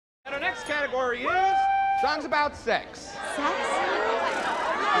And our next category is songs about sex. Sex?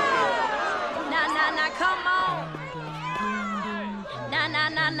 Na na na, come on. Na na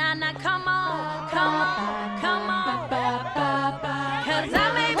na na na, come on, come on, come on. 'Cause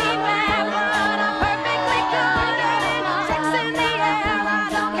I may be bad, but I'm perfectly good. And sex in the air,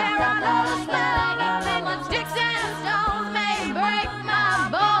 I don't care, I know the smell. And sticks and stones may break my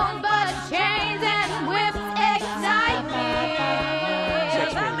bones, but chains and whips excite me.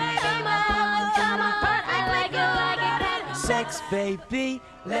 'Cause I may be bad, come on, but I like it. Sex, baby,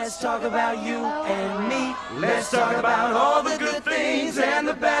 let's talk about you and me. Let's talk about all the good things and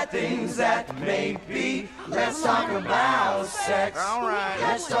the bad things that may be. Let's talk about sex. All right.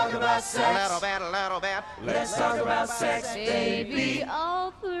 Let's talk about sex. A little bit, a little bit. Let's talk about sex, baby.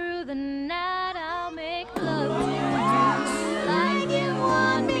 All through the night I'll make love to you like you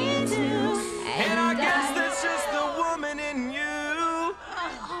want me to. And I guess that's just the woman in you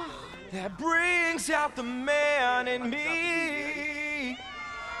that brings out the man in me.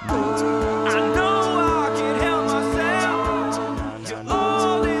 I know I can help myself. You're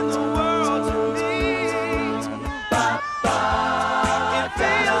all in the world to me. It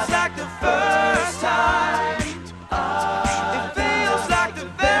feels like the first time. It feels like the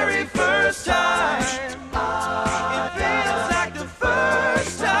very first time. It feels like the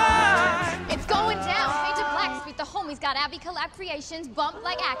first time. It's going down. Major Blackstreet, the homies got Abby Collab Creations, bump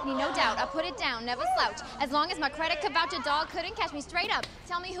like acne, no doubt. I put it down, never slouch. As long as my credit could vouch, a dog couldn't catch me straight up.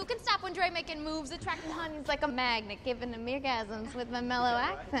 Tell me who can stop when Dre making moves, attracting honeys like a magnet, giving them orgasms with my mellow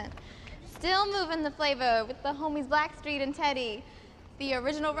accent. Still moving the flavor with the homies Blackstreet and Teddy, the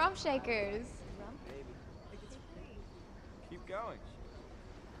original rump shakers. Keep going.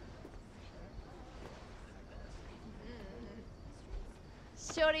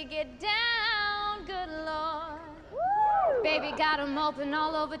 Shorty, get down, good lord. Woo! Baby got 'em open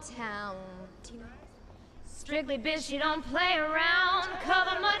all over town. Strictly bitch, you don't play around.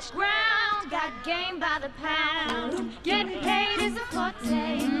 Cover much ground, got game by the pound. Getting paid is a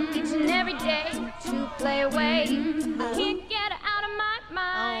forte, each and every day to play away. I can't get